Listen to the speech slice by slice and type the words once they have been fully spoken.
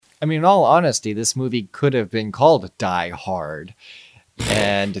I mean, in all honesty, this movie could have been called Die Hard.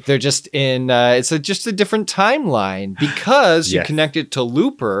 And they're just in, just a different timeline because you connect it to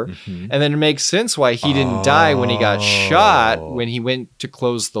Looper. And then it makes sense why he didn't die when he got shot, when he went to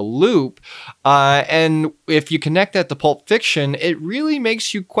close the loop. And if you connect that to Pulp Fiction, it really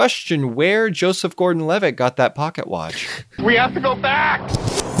makes you question where Joseph Gordon-Levitt got that pocket watch. We have to go back!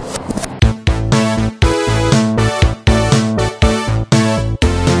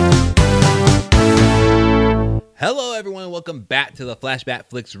 Hello, everyone. Welcome back to the Flashback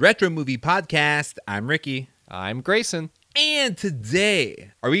Flicks Retro Movie Podcast. I'm Ricky. I'm Grayson. And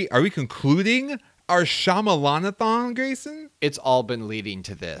today, are we concluding our Shyamalanathon, Grayson? It's all been leading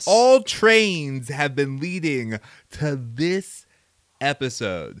to this. All trains have been leading to this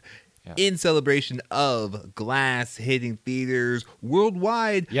episode. Yeah. In celebration of Glass hitting theaters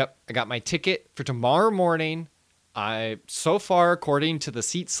worldwide. Yep. I got my ticket for tomorrow morning. So far, according to the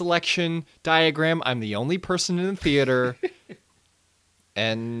seat selection diagram, I'm the only person in the theater,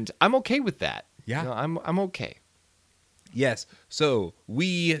 and I'm okay with that. Yeah, you know, I'm okay. Yes. So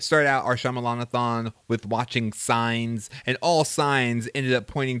we started out our Shyamalanathon with watching Signs, and all signs ended up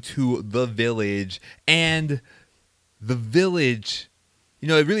pointing to The Village. And The Village, you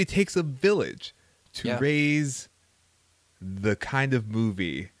know, it really takes a village to raise the kind of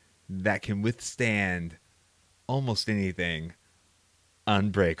movie that can withstand almost anything.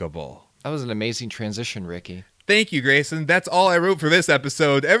 Unbreakable. That was an amazing transition, Ricky. Thank you, Grayson. That's all I wrote for this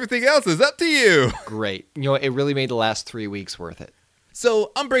episode. Everything else is up to you. Great. You know, it really made the last 3 weeks worth it.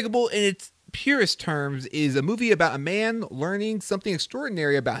 So, Unbreakable, in its purest terms, is a movie about a man learning something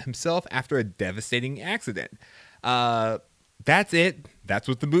extraordinary about himself after a devastating accident. That's it. That's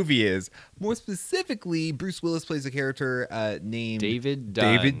what the movie is. More specifically, Bruce Willis plays a character named David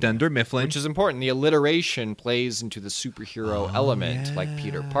Dunn. David Dunder Mifflin. Which is important. The alliteration plays into the superhero element, like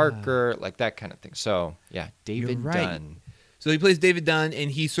Peter Parker, like that kind of thing. So, yeah, David Dunn. So he plays David Dunn,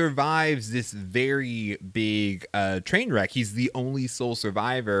 and he survives this very big train wreck. He's the only sole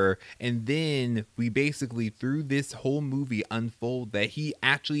survivor. And then we basically, through this whole movie, unfold that he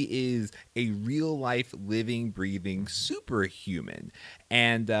actually is a real-life, living, breathing superhuman.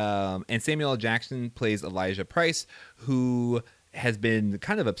 And Samuel L. Jackson plays Elijah Price, who has been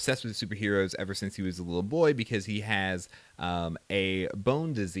kind of obsessed with superheroes ever since he was a little boy because he has a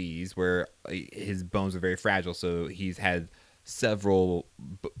bone disease where his bones are very fragile. So he's had several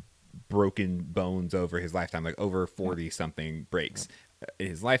broken bones over his lifetime, like over 40 something breaks in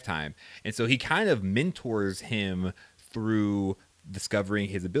his lifetime. And so he kind of mentors him through discovering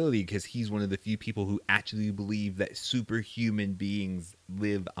his ability because he's one of the few people who actually believe that superhuman beings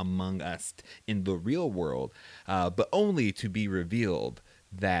live among us in the real world, but only to be revealed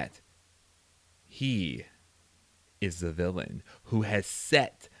that he is the villain who has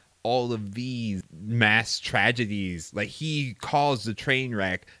set all of these mass tragedies. Like, he caused the train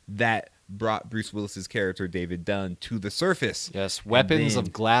wreck that brought Bruce Willis's character David Dunn to the surface. Yes, weapons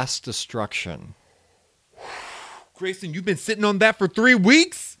of glass destruction. Grayson, you've been sitting on that for 3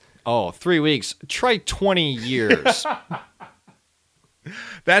 weeks? Oh, 3 weeks. Try 20 years.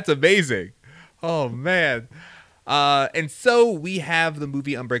 That's amazing. Oh, man. And so we have the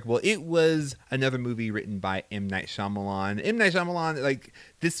movie Unbreakable. It was another movie written by M. Night Shyamalan. M. Night Shyamalan, like,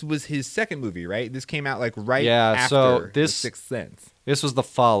 this was his second movie, right? This came out like after The Sixth Sense. This was the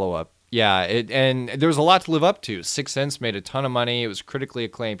follow-up. Yeah, and there was a lot to live up to. Sixth Sense made a ton of money. It was critically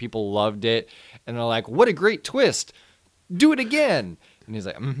acclaimed. People loved it. And they're like, what a great twist. Do it again. And he's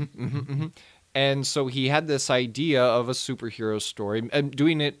like, And so he had this idea of a superhero story and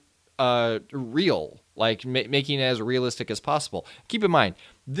doing it real, like making it as realistic as possible. Keep in mind,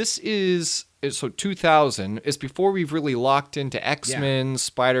 this is 2000. It's before we've really locked into X-Men,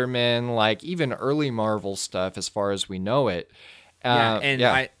 Spider-Man, like even early Marvel stuff as far as we know it.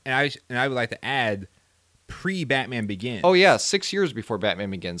 I would like to add, pre-Batman Begins. Oh yeah, 6 years before Batman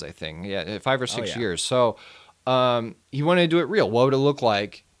Begins, I think. Yeah, 5 or 6 years. So he wanted to do it real. What would it look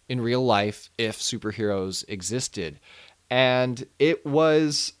like in real life if superheroes existed? And it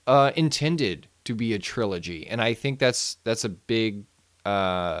was intended to be a trilogy, and I think that's a big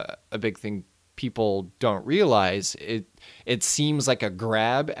thing people don't realize. It seems like a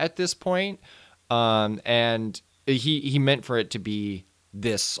grab at this point, and he meant for it to be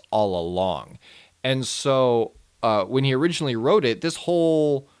this all along. And so when he originally wrote it, this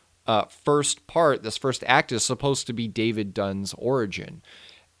whole first part, this first act, is supposed to be David Dunn's origin.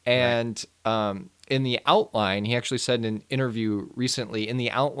 And in the outline, he actually said in an interview recently, in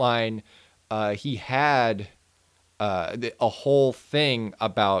the outline, he had a whole thing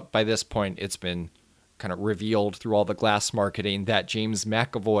about, by this point, it's been kind of revealed through all the glass marketing that James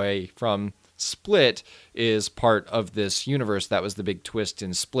McAvoy from Split is part of this universe. That was the big twist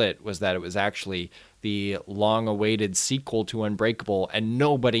in Split, was that it was actually the long-awaited sequel to Unbreakable, and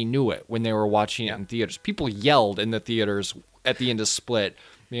nobody knew it when they were watching it in theaters. People yelled in the theaters at the end of Split,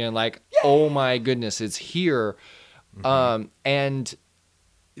 being like, "Oh my goodness, it's here!" And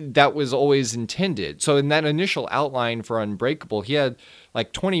that was always intended. So in that initial outline for Unbreakable, he had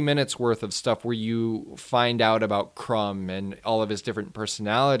like 20 minutes worth of stuff where you find out about Crumb and all of his different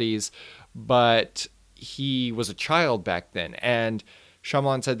personalities, but he was a child back then. And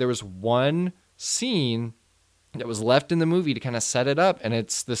Shyamalan said there was one scene that was left in the movie to kind of set it up, and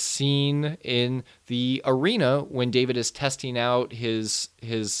it's the scene in the arena when David is testing out his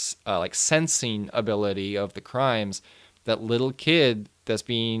like sensing ability of the crimes. That little kid that's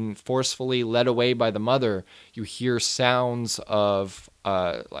being forcefully led away by the mother, you hear sounds of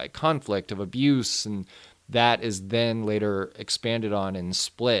like conflict, of abuse, and that is then later expanded on in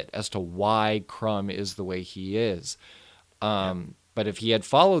Split as to why Crumb is the way he is. But if he had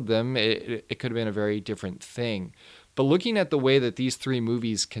followed them, it could have been a very different thing. But looking at the way that these three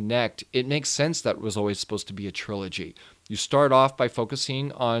movies connect, it makes sense that it was always supposed to be a trilogy. You start off by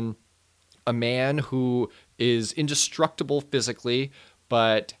focusing on a man who is indestructible physically,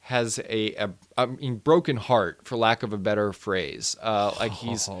 but has a broken heart, for lack of a better phrase. Like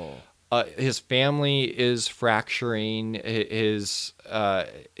his family is fracturing. His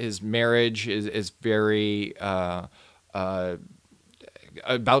marriage is very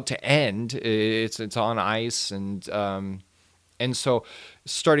about to end. It's on ice, and so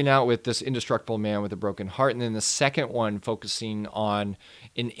starting out with this indestructible man with a broken heart, and then the second one focusing on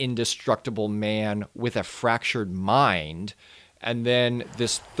an indestructible man with a fractured mind, and then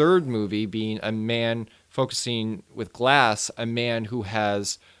this third movie being a man focusing with Glass, a man who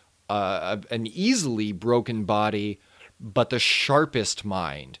has an easily broken body, but the sharpest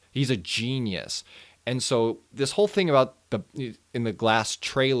mind. He's a genius. And so this whole thing about in the Glass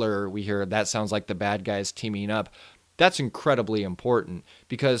trailer, we hear that sounds like the bad guys teaming up. That's incredibly important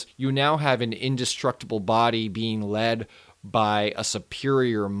because you now have an indestructible body being led by a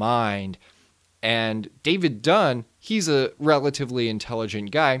superior mind. And David Dunn, he's a relatively intelligent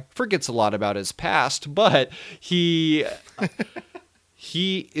guy, forgets a lot about his past, but he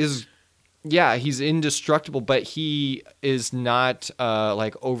is, he's indestructible, but he is not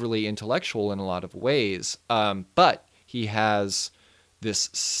like overly intellectual in a lot of ways. But he has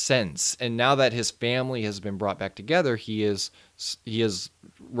this sense, and now that his family has been brought back together, he is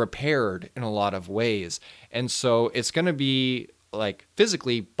repaired in a lot of ways. And so it's going to be like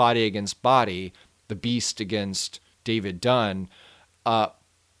physically body against body, the Beast against David Dunn,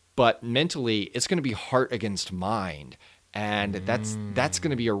 but mentally it's going to be heart against mind. And that's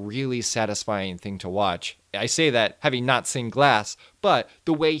going to be a really satisfying thing to watch. I say that having not seen Glass, but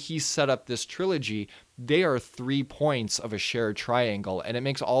the way he set up this trilogy, they are 3 points of a shared triangle, and it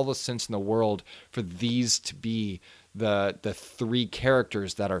makes all the sense in the world for these to be the three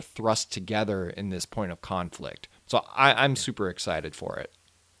characters that are thrust together in this point of conflict. So I'm super excited for it.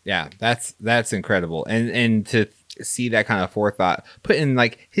 Yeah, that's incredible, and to see that kind of forethought put in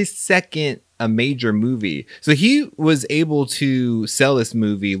like his second a major movie. So he was able to sell this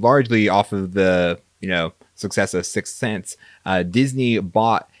movie largely off of the success of Sixth Sense. Disney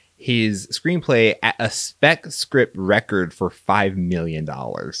bought his screenplay at a spec script record for $5 million.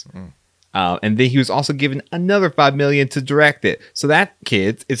 And then he was also given another $5 million to direct it. So that,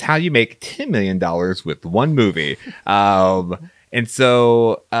 kids, is how you make $10 million with one movie. And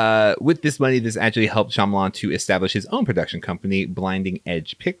so with this money, this actually helped Shyamalan to establish his own production company, Blinding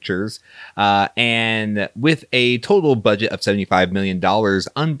Edge Pictures. And with a total budget of $75 million,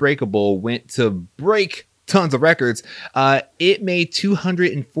 Unbreakable went to break tons of records. It made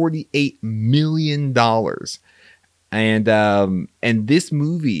 $248 million. And this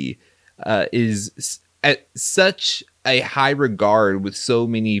movie is at such a high regard with so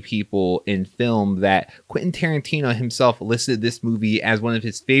many people in film that Quentin Tarantino himself listed this movie as one of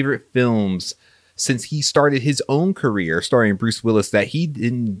his favorite films since he started his own career, starring Bruce Willis, that he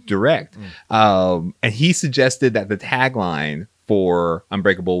didn't direct. And he suggested that the tagline for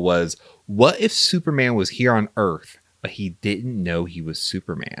Unbreakable was, "What if Superman was here on Earth, but he didn't know he was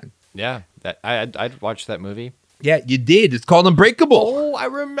Superman?" Yeah, I'd watch that movie. Yeah, you did. It's called Unbreakable. Oh, I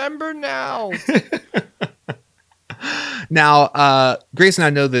remember now. Now, Grayson,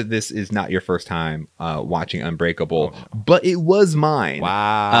 I know that this is not your first time watching Unbreakable, but it was mine.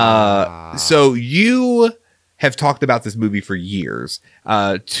 Wow. So you have talked about this movie for years,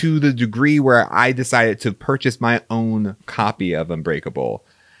 to the degree where I decided to purchase my own copy of Unbreakable.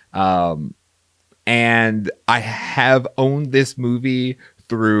 And and I have owned this movie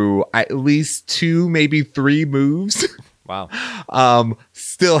through at least 2, maybe 3 moves. Wow.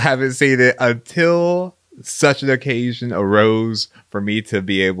 Still haven't seen it until such an occasion arose for me to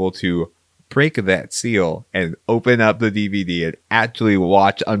be able to break that seal and open up the DVD and actually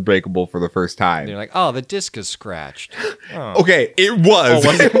watch Unbreakable for the first time. And you're like, oh, the disc is scratched. Oh. Okay, it was. Oh,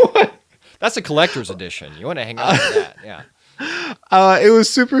 was it? That's a collector's edition. You want to hang on to that, yeah. It was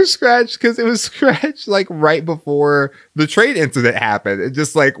super scratched because it was scratched like right before the train incident happened. It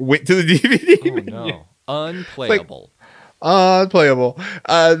just like went to the DVD menu. No, unplayable. Unplayable.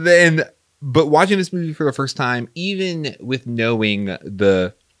 But watching this movie for the first time, even with knowing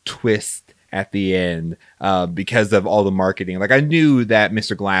the twist at the end, because of all the marketing, like I knew that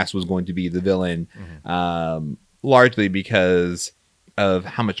Mr. Glass was going to be the villain, largely because of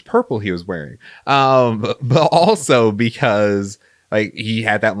how much purple he was wearing, but also because like he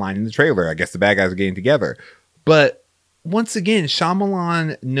had that line in the trailer. I guess the bad guys are getting together. But once again,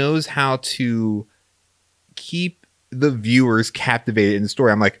 Shyamalan knows how to keep the viewers captivated in the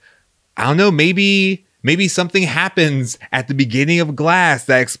story. I'm like, I don't know, maybe something happens at the beginning of Glass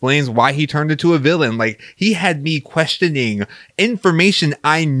that explains why he turned into a villain. Like, he had me questioning information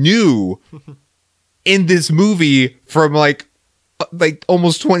I knew in this movie from like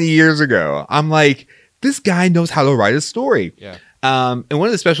almost 20 years ago. I'm like, this guy knows how to write a story. Yeah. And one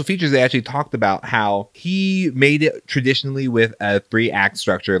of the special features, they actually talked about how he made it traditionally with a 3-act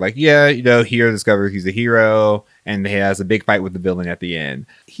structure. Like, yeah, you know, hero discovers he's a hero and he has a big fight with the villain at the end.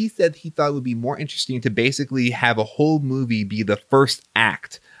 He said he thought it would be more interesting to basically have a whole movie be the first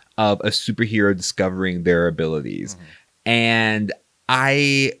act of a superhero discovering their abilities. And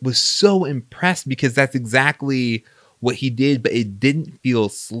I was so impressed because that's exactly what he did, but it didn't feel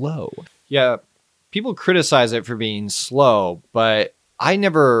slow. Yeah. People criticize it for being slow, but I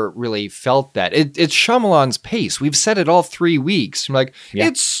never really felt that. It's Shyamalan's pace. We've said it all 3 weeks. I'm like, yeah.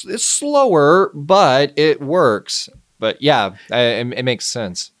 It's slower, but it works. But yeah, it makes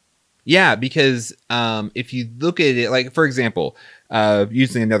sense. Yeah, because if you look at it, like, for example,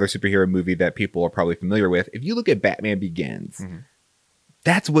 using another superhero movie that people are probably familiar with, if you look at Batman Begins,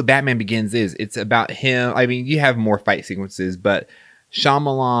 that's what Batman Begins is. It's about him. I mean, you have more fight sequences, but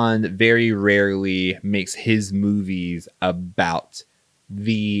Shyamalan very rarely makes his movies about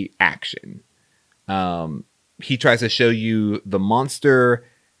the action. He tries to show you the monster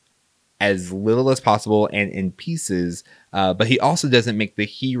as little as possible and in pieces, but he also doesn't make the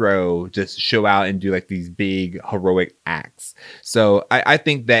hero just show out and do like these big heroic acts. So I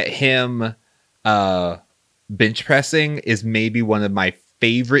think that him bench pressing is maybe one of my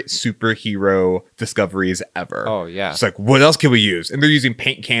favorite superhero discoveries ever. Oh yeah. It's like, what else can we use? And they're using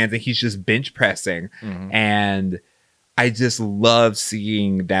paint cans and he's just bench pressing. And I just love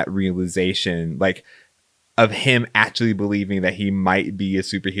seeing that realization, like, of him actually believing that he might be a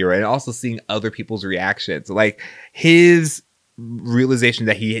superhero, and also seeing other people's reactions. Like, his realization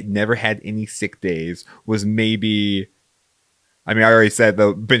that he had never had any sick days was maybe, I mean, I already said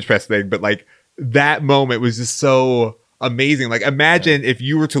the bench press thing, but like that moment was just so amazing. Like, imagine if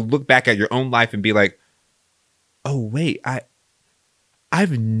you were to look back at your own life and be like, oh wait,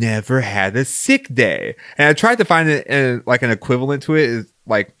 I've never had a sick day. And I tried to find it like an equivalent to it. Is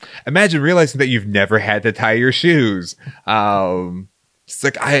like, imagine realizing that you've never had to tie your shoes. It's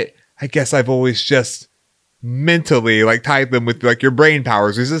like, I guess I've always just mentally like tied them with like your brain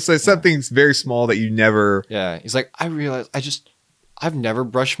powers. It's just like something very small that you never. Yeah. He's like, I realized I've never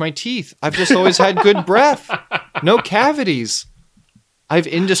brushed my teeth. I've just always had good breath. No cavities. I have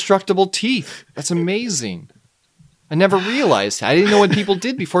indestructible teeth. That's amazing. I never realized. I didn't know what people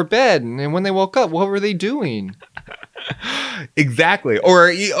did before bed. And when they woke up, what were they doing? Exactly.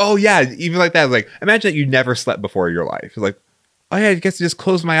 Or, oh yeah, even like that. Like, imagine that you never slept before in your life. You're like, oh yeah, I guess I just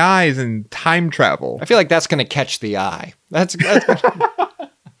close my eyes and time travel. I feel like that's going to catch the eye. That's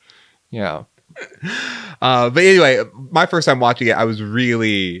yeah. But anyway, my first time watching it, I was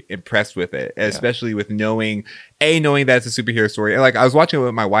really impressed with it, especially with knowing that it's a superhero story. And like, I was watching it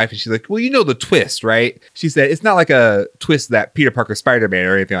with my wife and she's like, well, you know the twist, right? She said, it's not like a twist that Peter Parker Spider-Man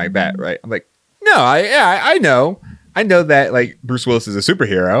or anything like that, right? I'm like, no, I know. I know that like Bruce Willis is a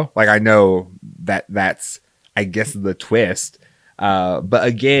superhero. Like, I know that's, I guess, the twist. But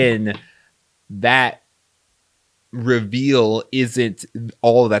again, that reveal isn't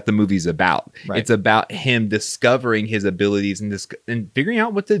all that the movie's about. Right. It's about him discovering his abilities and figuring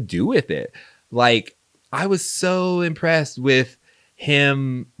out what to do with it. Like, I was so impressed with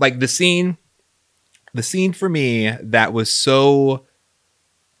him. Like, the scene for me that was so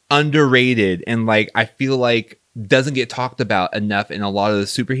underrated, and like, I feel like doesn't get talked about enough in a lot of the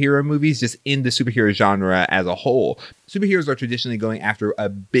superhero movies, just in the superhero genre as a whole. Superheroes are traditionally going after a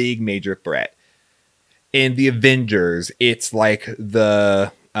big major threat. In the Avengers, it's like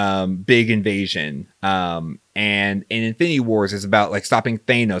the big invasion. And in Infinity Wars, it's about like stopping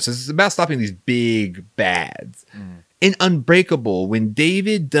Thanos. It's about stopping these big bads. In Unbreakable, when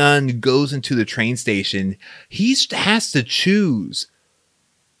David Dunn goes into the train station, he has to choose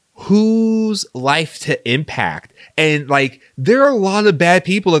whose life to impact. And like, there are a lot of bad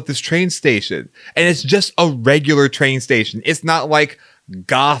people at this train station, and it's just a regular train station. It's not like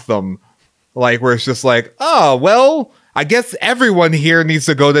Gotham, like where it's just like, oh, well, I guess everyone here needs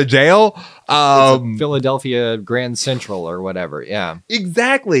to go to jail. Philadelphia Grand Central or whatever. Yeah,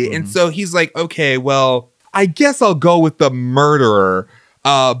 exactly. And so he's like, okay, well, I guess I'll go with the murderer.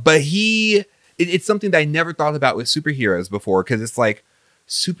 But it's something that I never thought about with superheroes before, because it's like,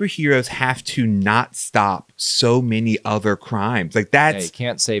 superheroes have to not stop so many other crimes. Like that's, you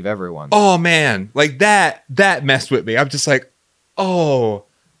can't save everyone. Oh man, like that messed with me. I'm just like, oh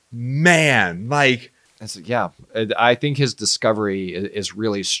man, like I think his discovery is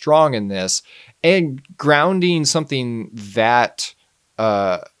really strong in this, and grounding something that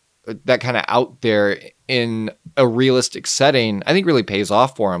kind of out there in a realistic setting, I think really pays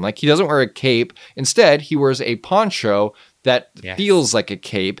off for him. Like, he doesn't wear a cape. Instead, he wears a poncho that feels like a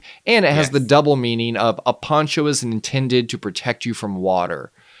cape, and it has the double meaning of a poncho is intended to protect you from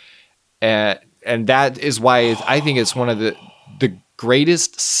water. And that is why I think it's one of the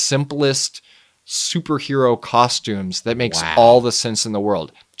greatest, simplest superhero costumes that makes all the sense in the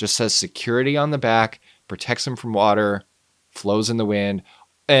world. Just says security on the back, protects him from water, flows in the wind,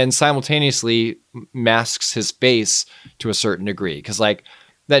 and simultaneously masks his face to a certain degree. Because like,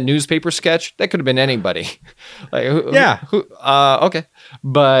 that newspaper sketch, that could have been anybody. Like, okay.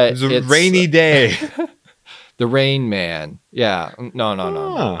 But it's a rainy day. The Rain Man. Yeah.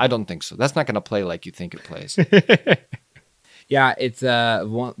 No. I don't think so. That's not going to play like you think it plays. Yeah, it's the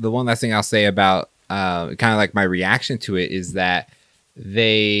one last thing I'll say about kind of like my reaction to it is that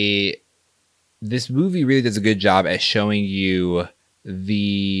this movie really does a good job at showing you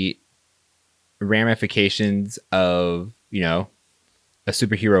the ramifications of, a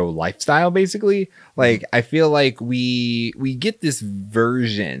superhero lifestyle, basically. Like, I feel like we get this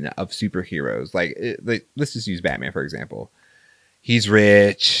version of superheroes. Like let's just use Batman, for example. He's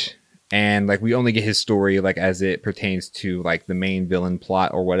rich, and like, we only get his story like as it pertains to like the main villain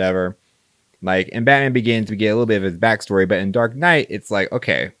plot or whatever. Like, in Batman Begins, we get a little bit of his backstory, but in Dark Knight, it's like,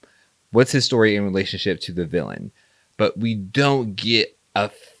 okay, what's his story in relationship to the villain? But we don't get a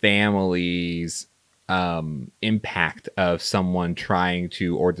family's impact of someone trying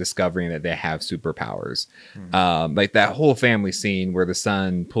to or discovering that they have superpowers. Like that whole family scene where the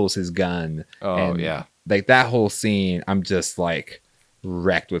son pulls his gun. Like that whole scene, I'm just like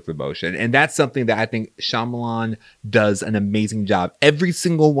wrecked with emotion. And that's something that I think Shyamalan does an amazing job. Every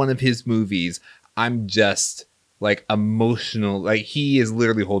single one of his movies, I'm just like emotional. Like, he is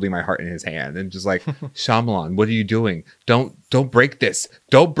literally holding my heart in his hand and just like, Shyamalan, what are you doing? Don't break this.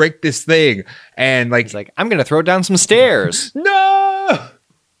 Don't break this thing. And like, he's like, I'm going to throw down some stairs. No!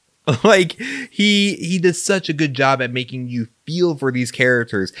 Like, he does such a good job at making you feel for these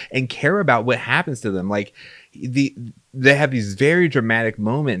characters and care about what happens to them. Like, they have these very dramatic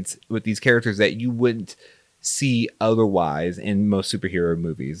moments with these characters that you wouldn't see otherwise in most superhero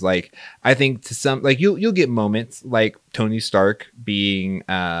movies. Like, I think to some, like, you'll get moments like Tony Stark being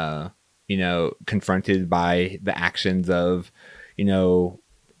confronted by the actions of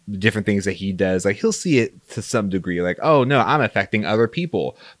different things that he does. Like, he'll see it to some degree, like, oh no, I'm affecting other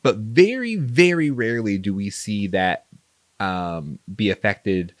people. But very, very rarely do we see that be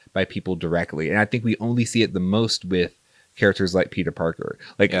affected by people directly. And I think we only see it the most with characters like Peter Parker.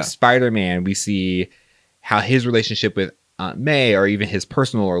 Like, Spider-Man, we see how his relationship with Aunt May or even his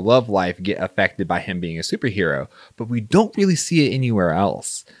personal or love life get affected by him being a superhero. But we don't really see it anywhere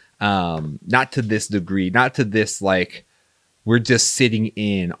else. Not to this degree, not to this, like, we're just sitting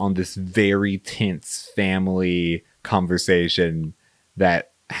in on this very tense family conversation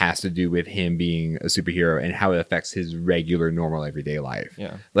that has to do with him being a superhero and how it affects his regular, normal, everyday life.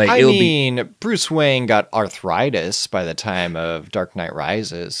 Yeah. Like, Bruce Wayne got arthritis by the time of Dark Knight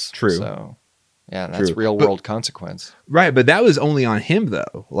Rises. True. So, yeah, that's real world consequence. Right, but that was only on him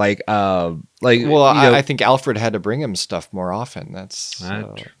though. I think Alfred had to bring him stuff more often. That's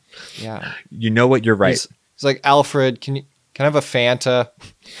yeah. You know what? You're right. He's like, Alfred, can I have a Fanta?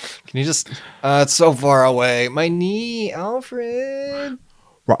 Can you just? It's so far away. My knee, Alfred.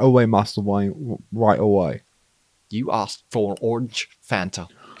 Right away, Master Wayne. Right away. You asked for an orange Fanta,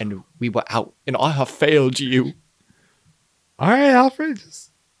 and we were out, and I have failed you. All right, Alfred,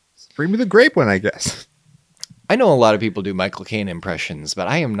 just bring me the grape one, I guess. I know a lot of people do Michael Caine impressions, but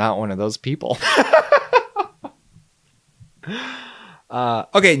I am not one of those people.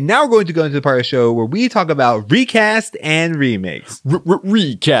 Okay, now we're going to go into the part of the show where we talk about recast and remakes.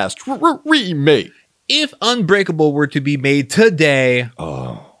 Recast, remake. If Unbreakable were to be made today,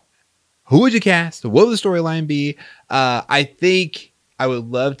 who would you cast? What would the storyline be? I think I would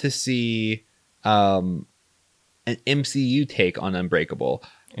love to see an MCU take on Unbreakable.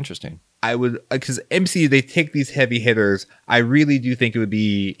 Interesting. I would, because MCU, they take these heavy hitters. I really do think it would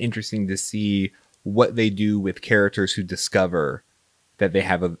be interesting to see what they do with characters who discover that they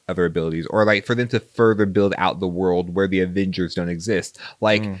have other abilities, or like for them to further build out the world where the Avengers don't exist.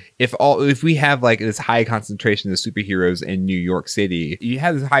 Like if we have like this high concentration of superheroes in New York City, you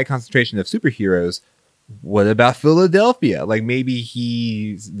have this high concentration of superheroes. What about Philadelphia? Like maybe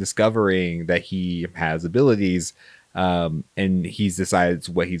he's discovering that he has abilities, and he's decided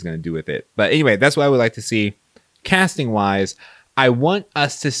what he's going to do with it. But anyway, that's what I would like to see. Casting wise, I want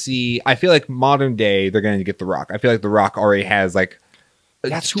us to see, I feel like modern day, they're going to get The Rock. I feel like The Rock already has like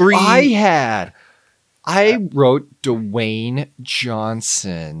That's who I had. I wrote Dwayne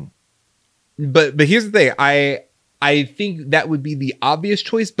Johnson. But here's the thing. I think that would be the obvious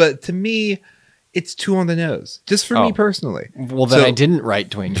choice, but to me, it's too on the nose. Just for me personally. Well, then I didn't write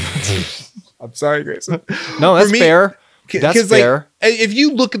Dwayne Johnson. I'm sorry, Grayson. No, that's fair. That's fair. Like, if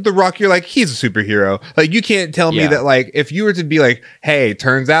you look at The Rock, you're like, he's a superhero. Like, you can't tell me that, like, if you were to be like, hey,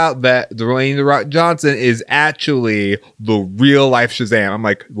 turns out that Dwayne The Rock Johnson is actually the real life Shazam. I'm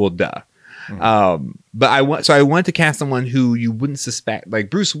like, well, duh. But I want to cast someone who you wouldn't suspect. Like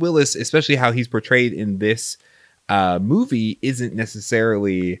Bruce Willis, especially how he's portrayed in this movie, isn't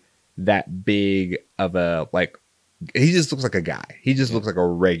necessarily that big of a, like, he just looks like a guy. He just looks like a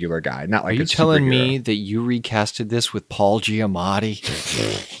regular guy, not like a superhero. Are you telling me that you recasted this with Paul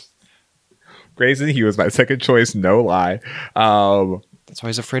Giamatti? Grayson, he was my second choice, no lie. That's why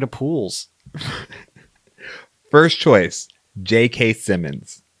he's afraid of pools. First choice, J.K.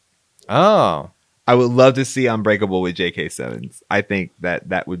 Simmons. Oh. I would love to see Unbreakable with J.K. Simmons. I think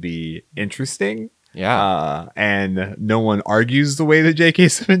that would be interesting. Yeah. And no one argues the way that J.K.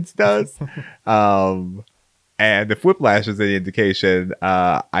 Simmons does. And if Whiplash is any indication,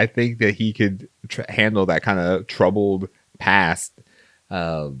 I think that he could handle that kind of troubled past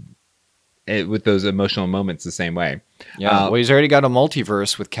with those emotional moments the same way. Yeah, well, he's already got a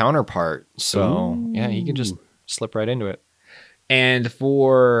multiverse with Counterpart. So, yeah, he can just slip right into it. And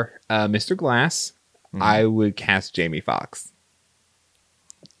for Mr. Glass, I would cast Jamie Foxx.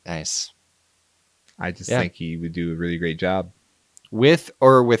 Nice. I just think he would do a really great job. With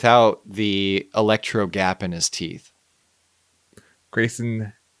or without the electro gap in his teeth?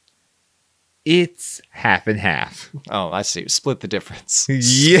 Grayson, it's half and half. Oh, I see. Split the difference.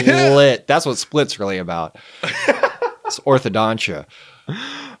 Yeah. Split. That's what Split's really about. It's orthodontia.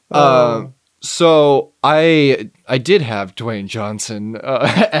 So I did have Dwayne Johnson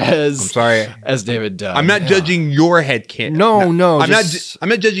as David Dunn. I'm not judging your headcanon. No. I'm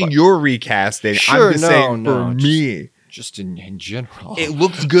not judging your recasting. Sure, I'm just saying for me. Just in general. It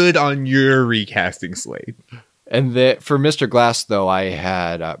looks good on your recasting slate. And for Mr. Glass, though, I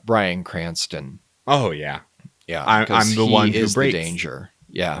had Bryan Cranston. Oh, yeah. Yeah. I'm the one who breaks. The danger.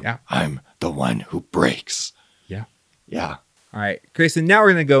 Yeah. I'm the one who breaks. Yeah. Yeah. All right, Grayson, now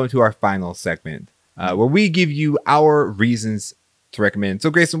we're going to go into our final segment where we give you our reasons to recommend. So,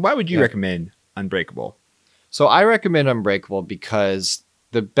 Grayson, why would you recommend Unbreakable? So I recommend Unbreakable because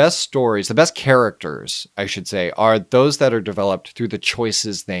the best stories, the best characters, I should say, are those that are developed through the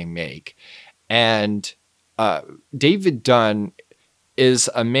choices they make. And David Dunn is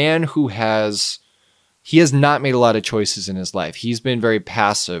a man who has not made a lot of choices in his life. He's been very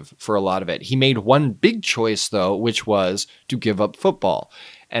passive for a lot of it. He made one big choice, though, which was to give up football.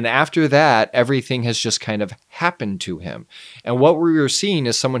 And after that, everything has just kind of happened to him. And what we are seeing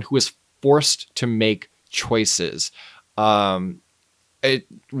is someone who is forced to make choices.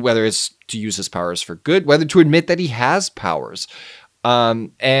 Whether it's to use his powers for good, whether to admit that he has powers.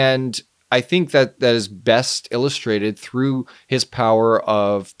 And I think that is best illustrated through his power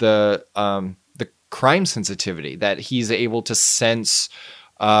of the crime sensitivity, that he's able to sense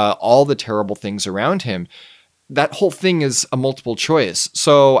all the terrible things around him. That whole thing is a multiple choice.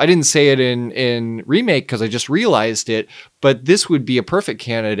 So I didn't say it in Remake because I just realized it, but this would be a perfect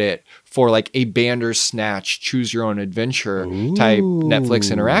candidate for like a Bandersnatch, choose your own adventure type Netflix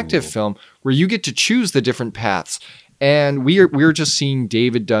interactive film where you get to choose the different paths. And we're just seeing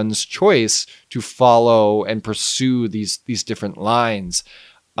David Dunn's choice to follow and pursue these different lines.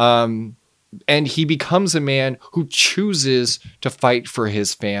 and he becomes a man who chooses to fight for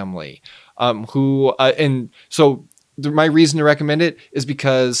his family. My reason to recommend it is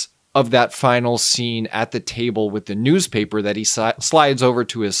because of that final scene at the table with the newspaper that he slides over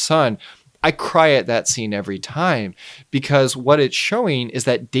to his son. I cry at that scene every time, because what it's showing is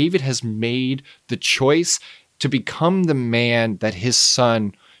that David has made the choice to become the man that his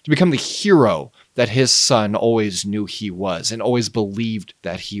son, to become the hero that his son always knew he was and always believed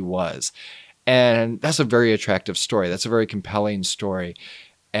that he was. And that's a very attractive story. That's a very compelling story.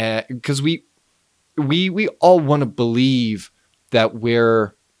 Because we all want to believe that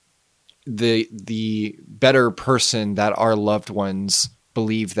we're the better person that our loved ones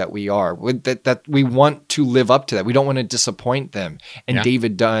believe that we are, that we want to live up to that. We don't want to disappoint them. And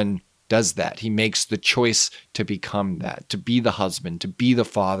David Dunn does that. He makes the choice to become that, to be the husband, to be the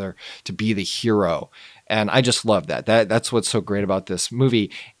father, to be the hero. And I just love that. That's what's so great about this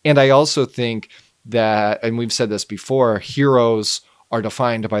movie. And I also think that, and we've said this before, heroes are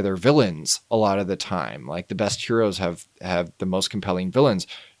defined by their villains a lot of the time. Like the best heroes have the most compelling villains.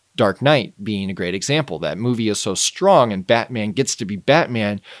 Dark Knight being a great example. That movie is so strong, and Batman gets to be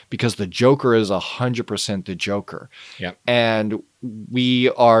Batman because the Joker is 100% the Joker. Yep. And we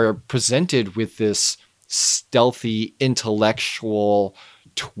are presented with this stealthy, intellectual,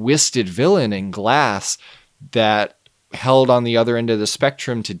 twisted villain in Glass that held on the other end of the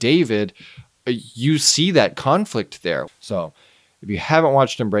spectrum to David. You see that conflict there. So if you haven't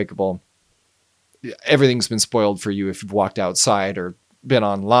watched Unbreakable, everything's been spoiled for you if you've walked outside or been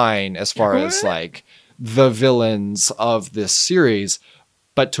online as far as like the villains of this series.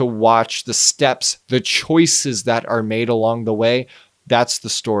 But to watch the steps, the choices that are made along the way, that's the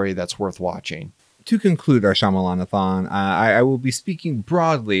story that's worth watching. To conclude our Shyamalan-a-thon, I will be speaking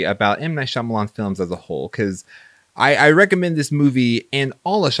broadly about M. Night Shyamalan films as a whole, because I recommend this movie and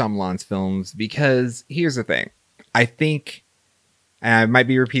all of Shyamalan's films because here's the thing. I think, and I might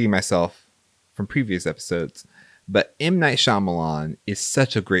be repeating myself from previous episodes, but M. Night Shyamalan is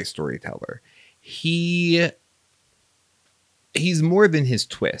such a great storyteller. He's more than his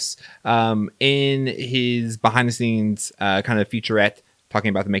twists. In his behind-the-scenes kind of featurette, talking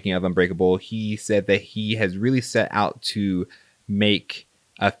about the making of Unbreakable, he said that he has really set out to make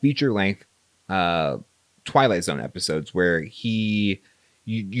a feature-length Twilight Zone episodes where you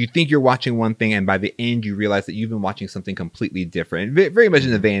think you're watching one thing, and by the end you realize that you've been watching something completely different. Very much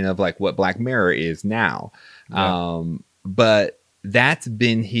in the vein of like what Black Mirror is now. Yeah. But that's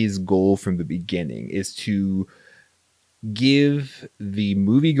been his goal from the beginning, is to give the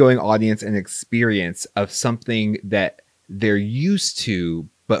movie-going audience an experience of something that they're used to,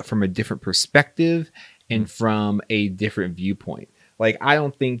 but from a different perspective and from a different viewpoint. Like, I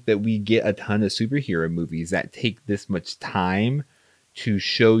don't think that we get a ton of superhero movies that take this much time to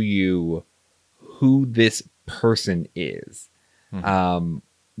show you who this person is. Mm-hmm.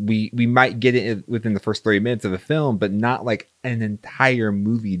 We might get it within the first 30 minutes of a film, but not like an entire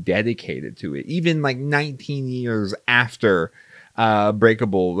movie dedicated to it. Even like 19 years after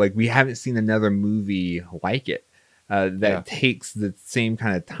Breakable, like we haven't seen another movie like it that takes the same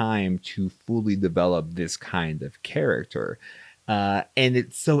kind of time to fully develop this kind of character. And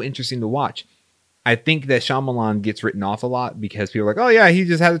it's so interesting to watch. I think that Shyamalan gets written off a lot because people are like, oh yeah, he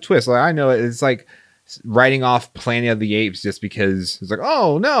just had a twist. Like, I know it. It's like writing off Planet of the Apes just because it's like,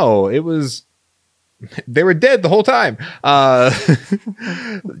 oh no, it was, they were dead the whole time. Like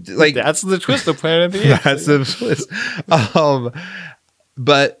that's the twist of Planet of the Apes. That's the twist.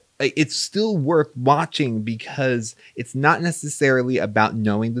 But like, it's still worth watching because it's not necessarily about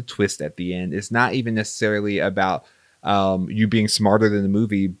knowing the twist at the end. It's not even necessarily about you being smarter than the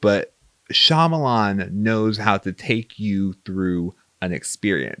movie, but Shyamalan knows how to take you through an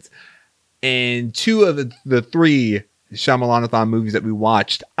experience. And two of the three Shyamalan-a-thon movies that we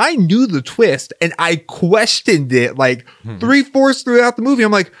watched, I knew the twist and I questioned it like 3/4 throughout the movie.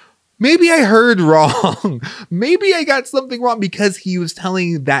 I'm like, maybe I heard wrong. Maybe I got something wrong, because he was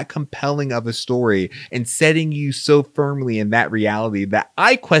telling that compelling of a story and setting you so firmly in that reality that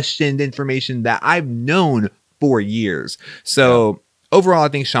I questioned information that I've known for years. So overall, I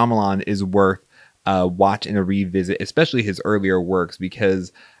think Shyamalan is worth a watch and a revisit, especially his earlier works,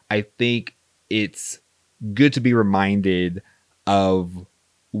 because I think it's good to be reminded of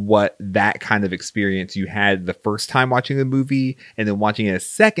what that kind of experience you had the first time watching the movie, and then watching it a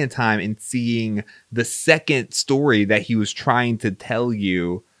second time and seeing the second story that he was trying to tell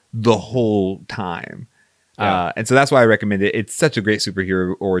you the whole time. And so that's why I recommend it. It's such a great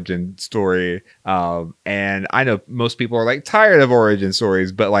superhero origin story. And I know most people are like tired of origin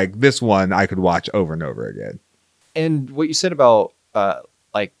stories, but like this one I could watch over and over again. And what you said about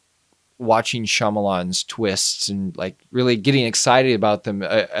like watching Shyamalan's twists and like really getting excited about them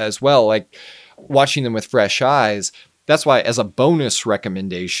as well, like watching them with fresh eyes. That's why, as a bonus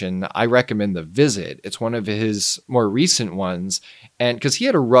recommendation, I recommend The Visit. It's one of his more recent ones. And because he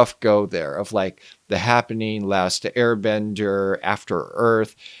had a rough go there of like The Happening, Last Airbender, After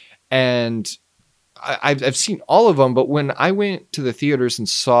Earth. And I've seen all of them. But when I went to the theaters and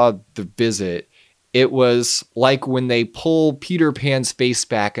saw The Visit, it was like when they pull Peter Pan's face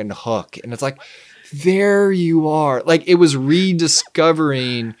back and Hook. And it's like, there you are. Like, it was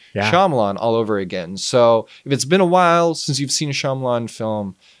rediscovering Shyamalan all over again. So if it's been a while since you've seen a Shyamalan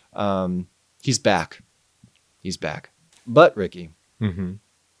film, he's back. He's back. But Ricky,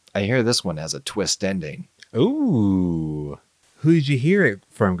 I hear this one has a twist ending. Ooh. Who did you hear it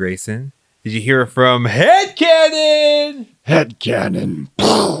from, Grayson? Did you hear it from Headcanon? Headcanon.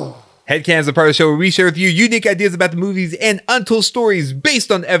 Headcanon is a part of the show where we share with you unique ideas about the movies and untold stories based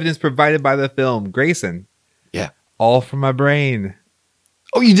on evidence provided by the film. Grayson. Yeah. All from my brain.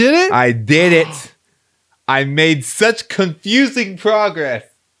 Oh, you did it? I did it. I made such confusing progress.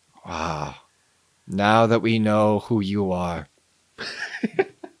 Wow. Now that we know who you are,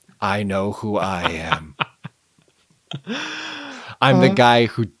 I know who I am. I'm the guy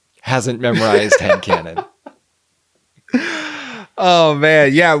who hasn't memorized headcanon. Oh,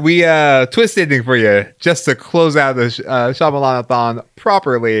 man. Yeah, we twist ending for you just to close out the Shyamalan-a-thon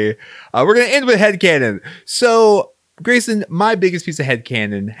properly. We're going to end with headcanon. So, Grayson, my biggest piece of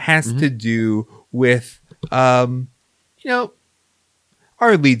headcanon has to do with, our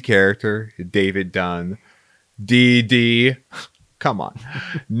lead character, David Dunn. DD. Come on.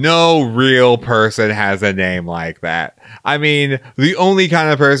 No real person has a name like that. I mean, the only kind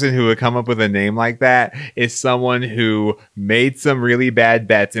of person who would come up with a name like that is someone who made some really bad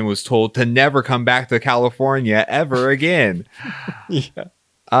bets and was told to never come back to California ever again. So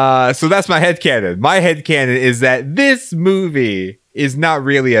that's my headcanon. My headcanon is that this movie is not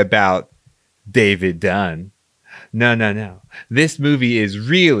really about David Dunn. No. This movie is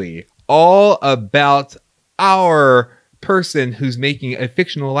really all about our person who's making a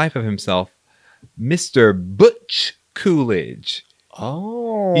fictional life of himself, Mr. Butch Coolidge.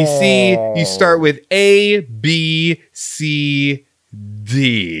 Oh. You see, you start with A, B, C,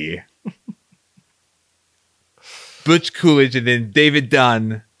 D. Butch Coolidge, and then David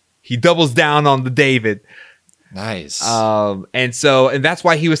Dunn. He doubles down on the David. Nice. And that's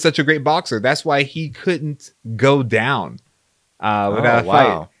why he was such a great boxer. That's why he couldn't go down without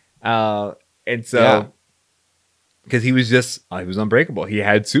a fight. Because he was unbreakable. He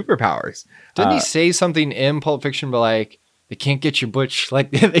had superpowers. Didn't he say something in Pulp Fiction about like, they can't get you, Butch?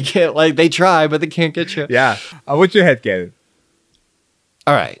 Like, they can't, like, they try, but they can't get you. Yeah. What's your headcanon?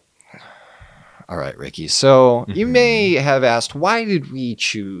 All right, Ricky. So you may have asked, why did we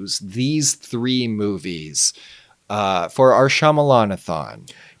choose these three movies for our Shyamalan-a-thon?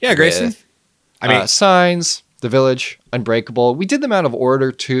 Yeah, Grayson. Signs, The Village, Unbreakable. We did them out of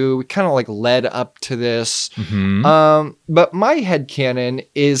order too. We kind of like led up to this. But my headcanon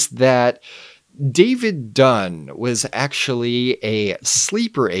is that David Dunn was actually a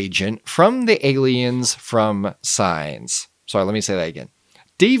sleeper agent from the aliens from Signs. Sorry, let me say that again.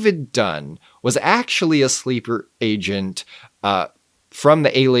 David Dunn was actually a sleeper agent from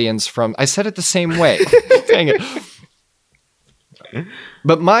the aliens from... I said it the same way. Dang it.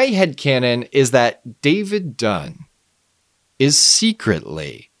 But my headcanon is that David Dunn is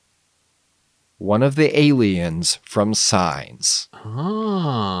secretly one of the aliens from Signs.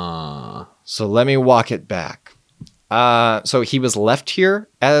 So let me walk it back. So he was left here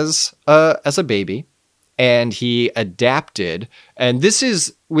as a baby, and he adapted. And this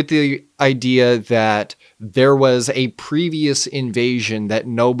is with the idea that there was a previous invasion that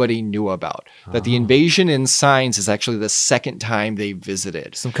nobody knew about. That the invasion in Signs is actually the second time they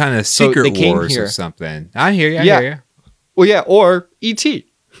visited. Some kind of Secret Wars or something. I hear you. I hear you. Well, yeah, or E.T.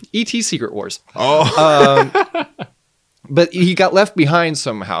 E.T. Secret Wars. But he got left behind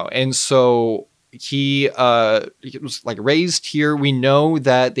somehow. And so he was like raised here. We know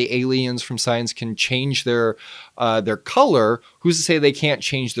that the aliens from Signs can change their color. Who's to say they can't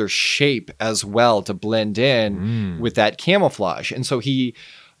change their shape as well to blend in with that camouflage? And so he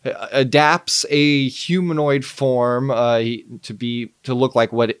adapts a humanoid form to look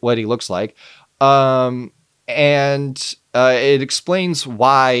like what he looks like. And it explains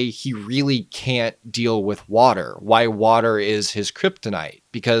why he really can't deal with water, why water is his kryptonite,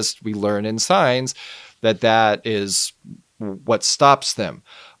 because we learn in Signs that is what stops them.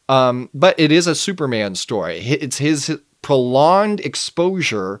 But it is a Superman story. It's his prolonged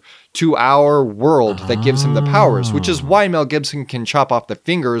exposure to our world that gives him the powers, which is why Mel Gibson can chop off the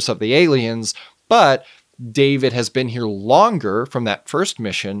fingers of the aliens. But David has been here longer from that first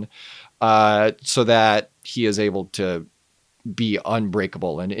mission, so that he is able to be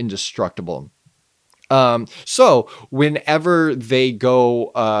unbreakable and indestructible. So whenever they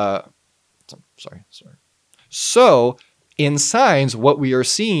go, sorry. So in Signs, what we are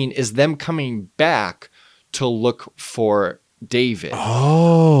seeing is them coming back to look for David.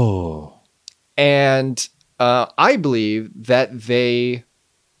 Oh. And I believe that they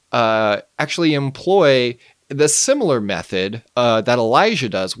actually employ the similar method that Elijah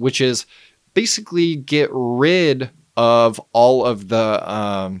does, which is basically get rid of all of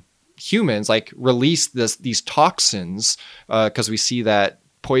the humans, like release these toxins, because we see that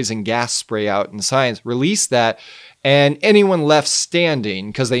poison gas spray out in Signs, release that, and anyone left standing,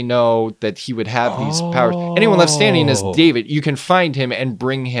 because they know that he would have these powers, anyone left standing is David. You can find him and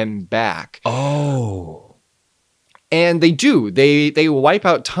bring him back. Oh. And they do. They wipe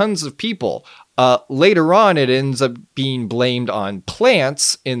out tons of people. Later on, it ends up being blamed on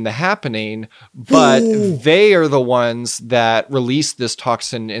plants in The Happening, but they are the ones that released this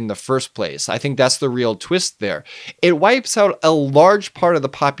toxin in the first place. I think that's the real twist there. It wipes out a large part of the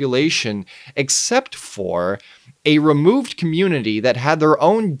population, except for a removed community that had their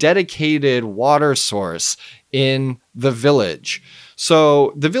own dedicated water source in the village.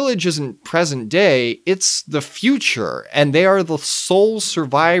 So the village isn't present day, it's the future, and they are the sole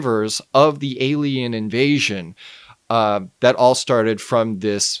survivors of the alien invasion that all started from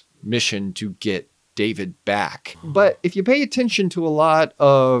this mission to get David back. But if you pay attention to a lot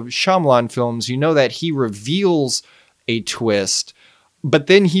of Shyamalan films, you know that he reveals a twist, but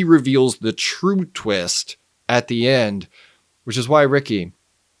then he reveals the true twist at the end, which is why, Ricky,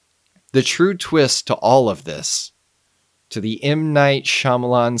 the true twist to all of this, to the M. Night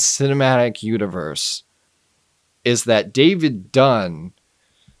Shyamalan cinematic universe, is that David Dunn,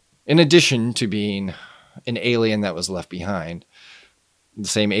 in addition to being an alien that was left behind, the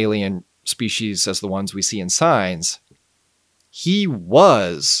same alien species as the ones we see in Signs, he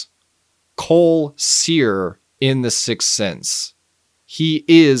was Cole Sear in The Sixth Sense. He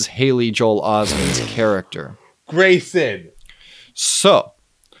is Haley Joel Osment's character. Grayson. So,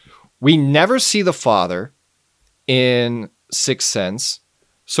 we never see the father in Sixth Sense,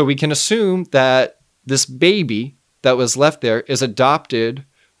 so we can assume that this baby that was left there is adopted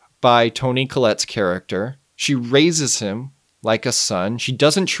by Toni Collette's character. She raises him like a son. She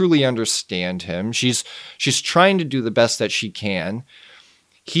doesn't truly understand him. She's trying to do the best that she can.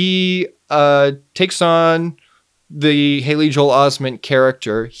 He takes on the Haley Joel Osment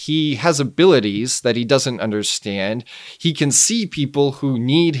character. He has abilities that he doesn't understand. He can see people who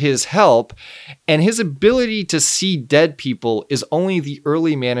need his help, and his ability to see dead people is only the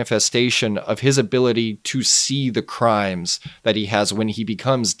early manifestation of his ability to see the crimes that he has when he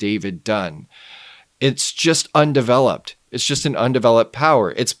becomes David Dunn. It's just undeveloped. It's just an undeveloped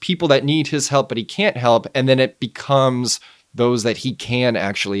power. It's people that need his help, but he can't help, and then it becomes those that he can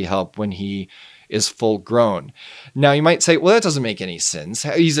actually help when he is full grown. Now you might say, well, that doesn't make any sense.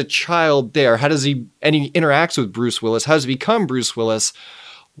 He's a child there. How does he, and he interacts with Bruce Willis. How does he become Bruce Willis?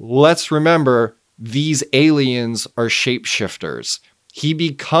 Let's remember, these aliens are shapeshifters. He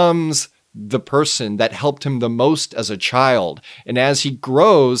becomes the person that helped him the most as a child. And as he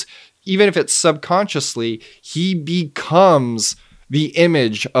grows, even if it's subconsciously, he becomes the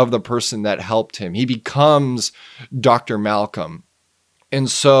image of the person that helped him. He becomes Dr. Malcolm. And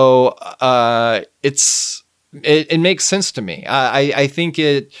so it makes sense to me. I think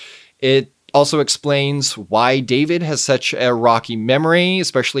it also explains why David has such a rocky memory,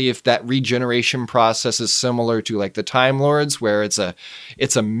 especially if that regeneration process is similar to like the Time Lords, where it's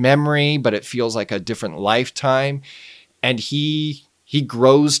a memory, but it feels like a different lifetime. And he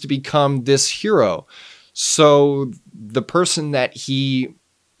grows to become this hero. So the person that he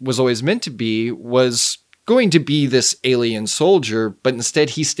was always meant to be was going to be this alien soldier, but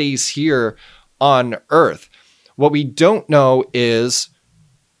instead he stays here on Earth. What we don't know is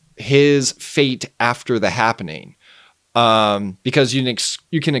his fate after The Happening, because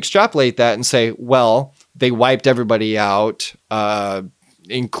you can extrapolate that and say, well, they wiped everybody out,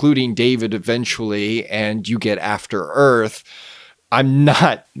 including David eventually, and you get After Earth. I'm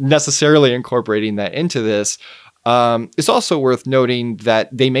not necessarily incorporating that into this. It's also worth noting that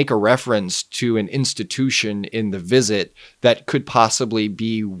they make a reference to an institution in The Visit that could possibly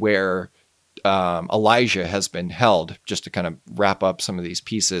be where Elijah has been held, just to kind of wrap up some of these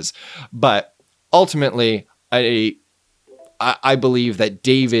pieces. But ultimately, I believe that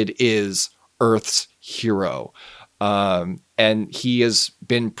David is Earth's hero. And he has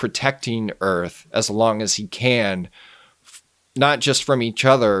been protecting Earth as long as he can, not just from each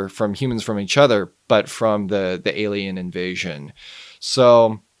other, from humans from each other, but from the alien invasion.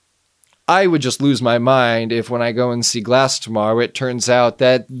 So I would just lose my mind if when I go and see Glass tomorrow, it turns out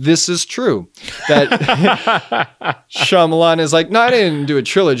that this is true. That Shyamalan is like, no, I didn't do a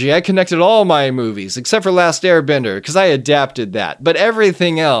trilogy. I connected all my movies except for Last Airbender because I adapted that. But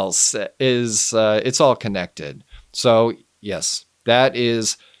everything else is, it's all connected. So yes, that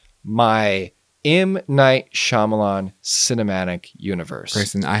is my M. Night Shyamalan cinematic universe.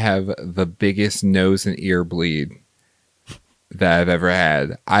 Grayson, I have the biggest nose and ear bleed that I've ever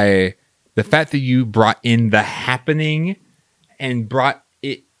had. The fact that you brought in The Happening and brought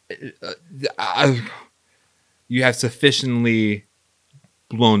it, you have sufficiently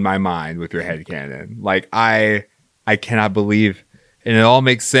blown my mind with your headcanon. Like I cannot believe, and it all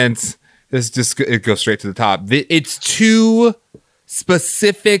makes sense. It goes straight to the top. It's too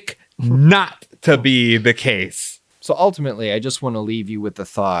specific not to be the case. So ultimately, I just want to leave you with the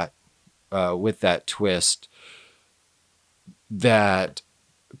thought, with that twist, that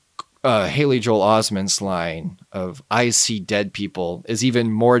Haley Joel Osment's line of "I see dead people" is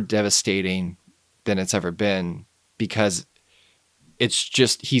even more devastating than it's ever been, because it's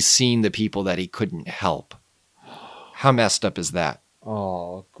just he's seen the people that he couldn't help. How messed up is that?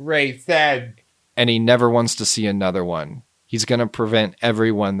 Oh, great said. And he never wants to see another one. He's going to prevent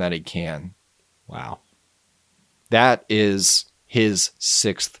everyone that he can. Wow. That is his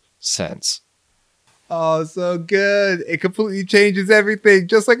sixth sense. Oh, so good. It completely changes everything,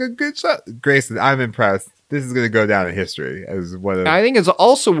 just like a good shot. Grayson, I'm impressed. This is going to go down in history as one of... I think it's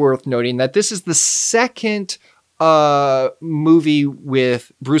also worth noting that this is the second movie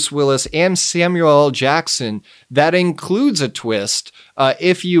with Bruce Willis and Samuel L. Jackson that includes a twist,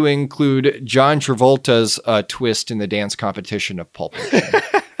 if you include John Travolta's twist in the dance competition of Pulp Fiction.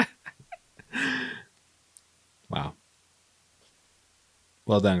 Wow.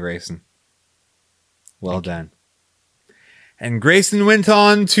 Well done, Grayson. Well done. And Grayson went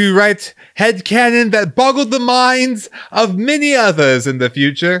on to write headcanon that boggled the minds of many others in the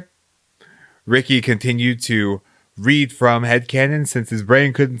future. Ricky continued to read from headcanon since his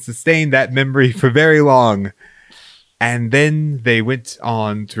brain couldn't sustain that memory for very long. And then they went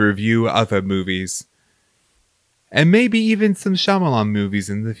on to review other movies. And maybe even some Shyamalan movies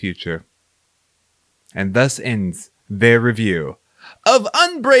in the future. And thus ends their review of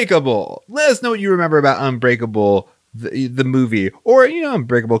Unbreakable. Let us know what you remember about Unbreakable, the movie, or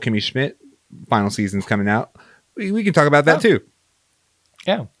Unbreakable Kimmy Schmidt. Final season's coming out. We can talk about that too.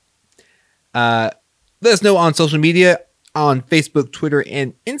 Yeah. Let us know on social media, on Facebook, Twitter,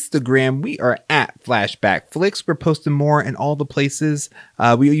 and Instagram. We are at Flashback Flicks. We're posting more in all the places.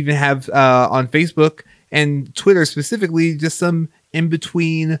 We even have on Facebook and Twitter specifically just some in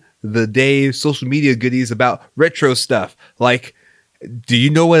between the day social media goodies about retro stuff. Like, do you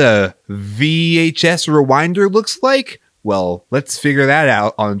know what a VHS rewinder looks like? Well, let's figure that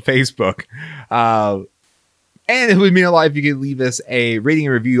out on Facebook. And it would mean a lot if you could leave us a rating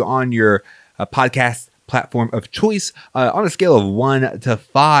and review on your podcast platform of choice. On a scale of 1 to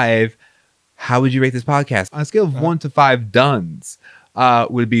 5, how would you rate this podcast? On a scale of 1 to 5 duns,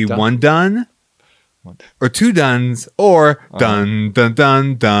 would it be done. 1 done? Or 2 duns, or dun, dun,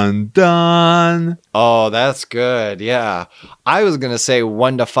 dun, dun, dun. Oh, that's good. Yeah. I was going to say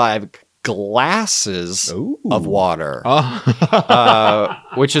 1 to 5 glasses of water,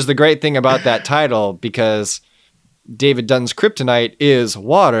 which is the great thing about that title, because David Dunn's kryptonite is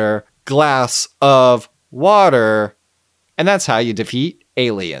water, glass of water, and that's how you defeat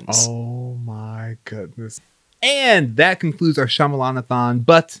aliens. Oh, my goodness. And that concludes our Shyamalan-a-thon,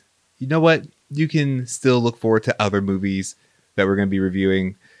 but you know what? You can still look forward to other movies that we're going to be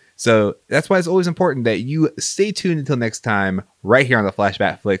reviewing. So that's why it's always important that you stay tuned until next time, right here on the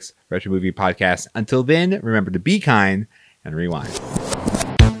Flashback Flicks Retro Movie Podcast. Until then, remember to be kind and rewind.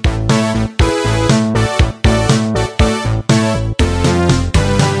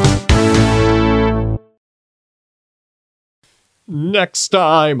 Next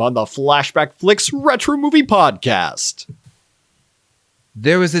time on the Flashback Flicks Retro Movie Podcast.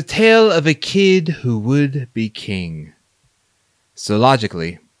 There was a tale of a kid who would be king. So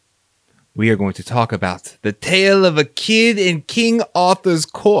logically, we are going to talk about the tale of a kid in King Arthur's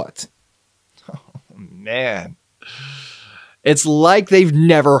court. Oh, man. It's like they've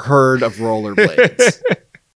never heard of rollerblades.